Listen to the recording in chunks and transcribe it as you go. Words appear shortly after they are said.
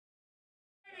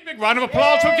Big round of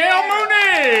applause for Gail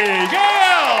Mooney.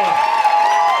 Gail!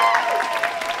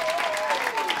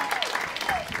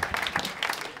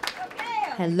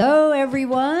 Hello,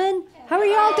 everyone. How are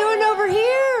y'all doing over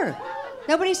here?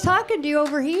 Nobody's talking to you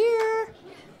over here.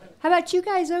 How about you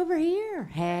guys over here?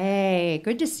 Hey,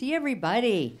 good to see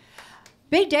everybody.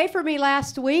 Big day for me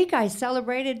last week. I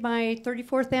celebrated my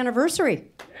 34th anniversary.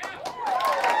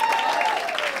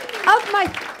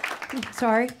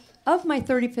 Of my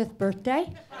 35th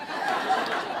birthday.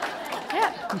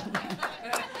 Yeah.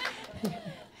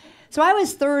 So I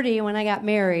was 30 when I got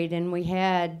married, and we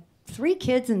had 3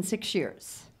 kids in 6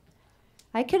 years.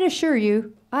 I can assure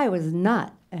you, I was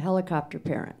not a helicopter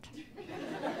parent.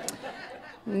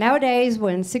 Nowadays,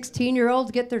 when 16-year-olds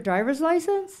get their driver's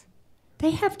license,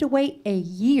 they have to wait a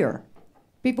year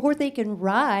before they can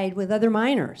ride with other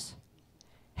minors.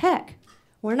 Heck,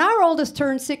 when our oldest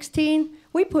turned 16,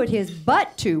 we put his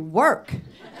butt to work.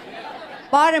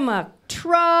 Bought him a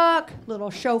truck, little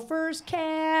chauffeur's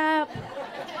cap.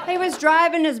 He was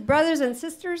driving his brothers and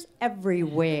sisters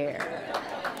everywhere.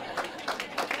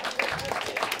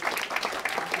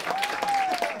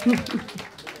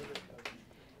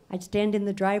 I'd stand in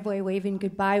the driveway waving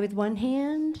goodbye with one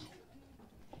hand,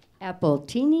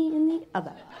 Appletini in the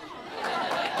other.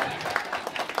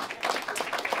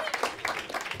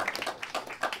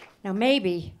 Now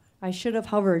maybe I should have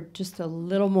hovered just a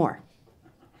little more.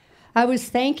 I was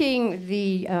thanking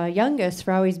the youngest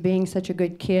for always being such a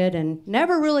good kid and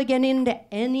never really getting into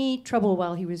any trouble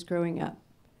while he was growing up.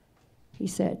 He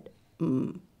said,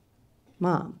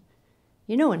 Mom,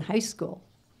 you know in high school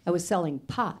I was selling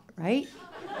pot, right?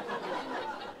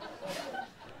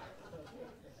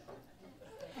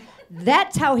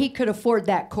 That's how he could afford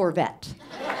that Corvette.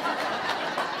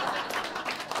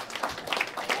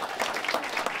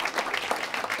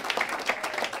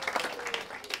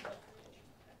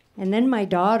 And then my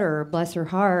daughter, bless her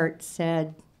heart,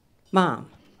 said,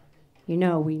 Mom, you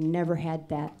know, we never had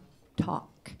that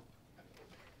talk.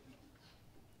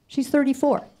 She's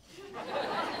 34.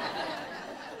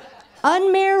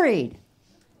 Unmarried.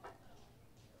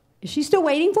 Is she still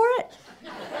waiting for it?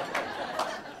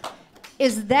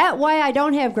 Is that why I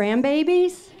don't have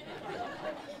grandbabies?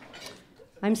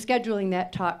 I'm scheduling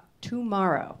that talk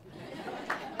tomorrow.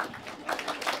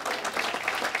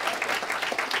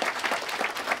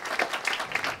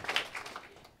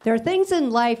 There are things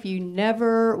in life you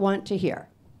never want to hear.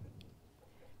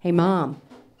 Hey, Mom,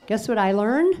 guess what I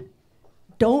learned?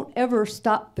 Don't ever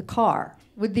stop the car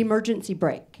with the emergency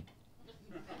brake.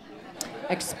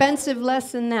 Expensive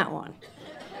lesson, that one.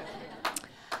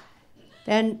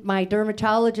 Then my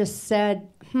dermatologist said,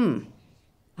 I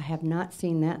have not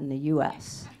seen that in the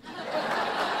US.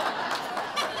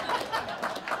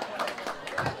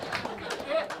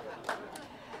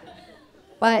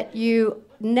 But you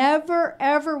never,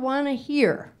 ever want to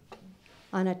hear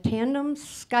on a tandem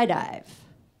skydive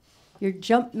your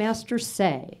jump master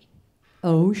say,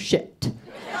 oh shit.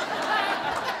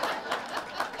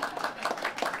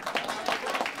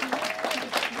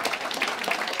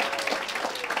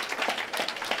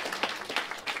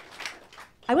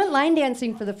 I went line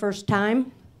dancing for the first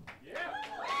time.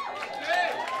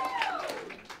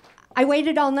 I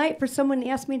waited all night for someone to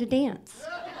ask me to dance.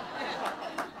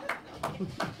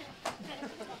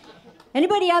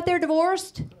 Anybody out there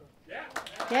divorced?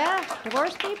 Yeah,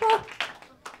 divorced people?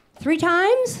 3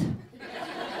 times?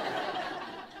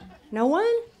 No one?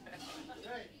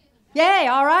 Yay,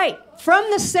 all right. From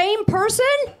the same person?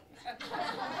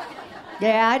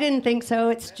 Yeah, I didn't think so.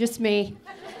 It's just me.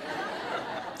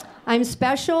 I'm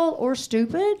special or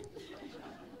stupid,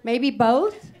 maybe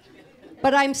both,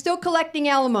 but I'm still collecting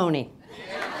alimony.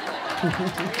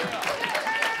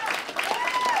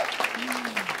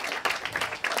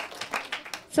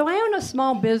 So I own a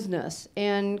small business,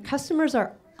 and customers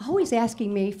are always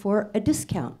asking me for a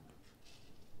discount.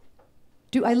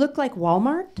 Do I look like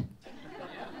Walmart?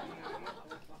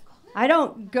 I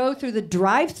don't go through the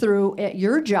drive-thru at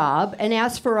your job and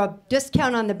ask for a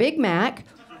discount on the Big Mac.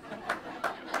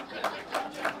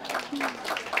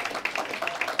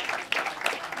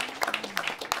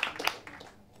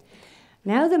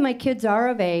 Now that my kids are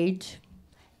of age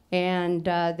and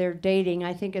they're dating,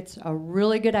 I think it's a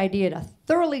really good idea to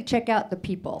thoroughly check out the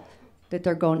people that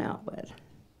they're going out with.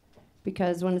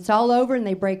 Because when it's all over and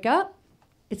they break up,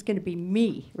 it's going to be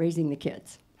me raising the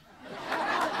kids.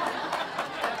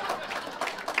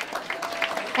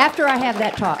 After I have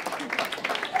that talk.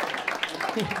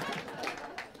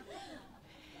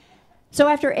 So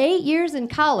after 8 years in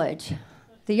college,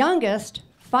 the youngest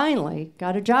finally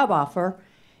got a job offer,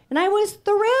 and I was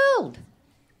thrilled.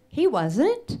 He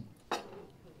wasn't.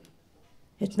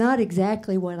 It's not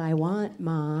exactly what I want,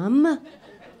 Mom.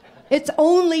 It's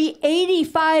only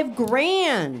 85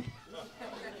 grand.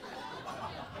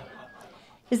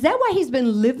 Is that why he's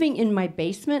been living in my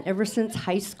basement ever since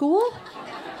high school?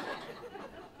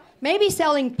 Maybe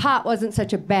selling pot wasn't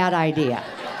such a bad idea.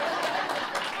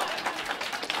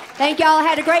 Thank y'all. I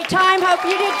had a great time. Hope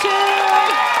you did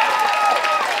too.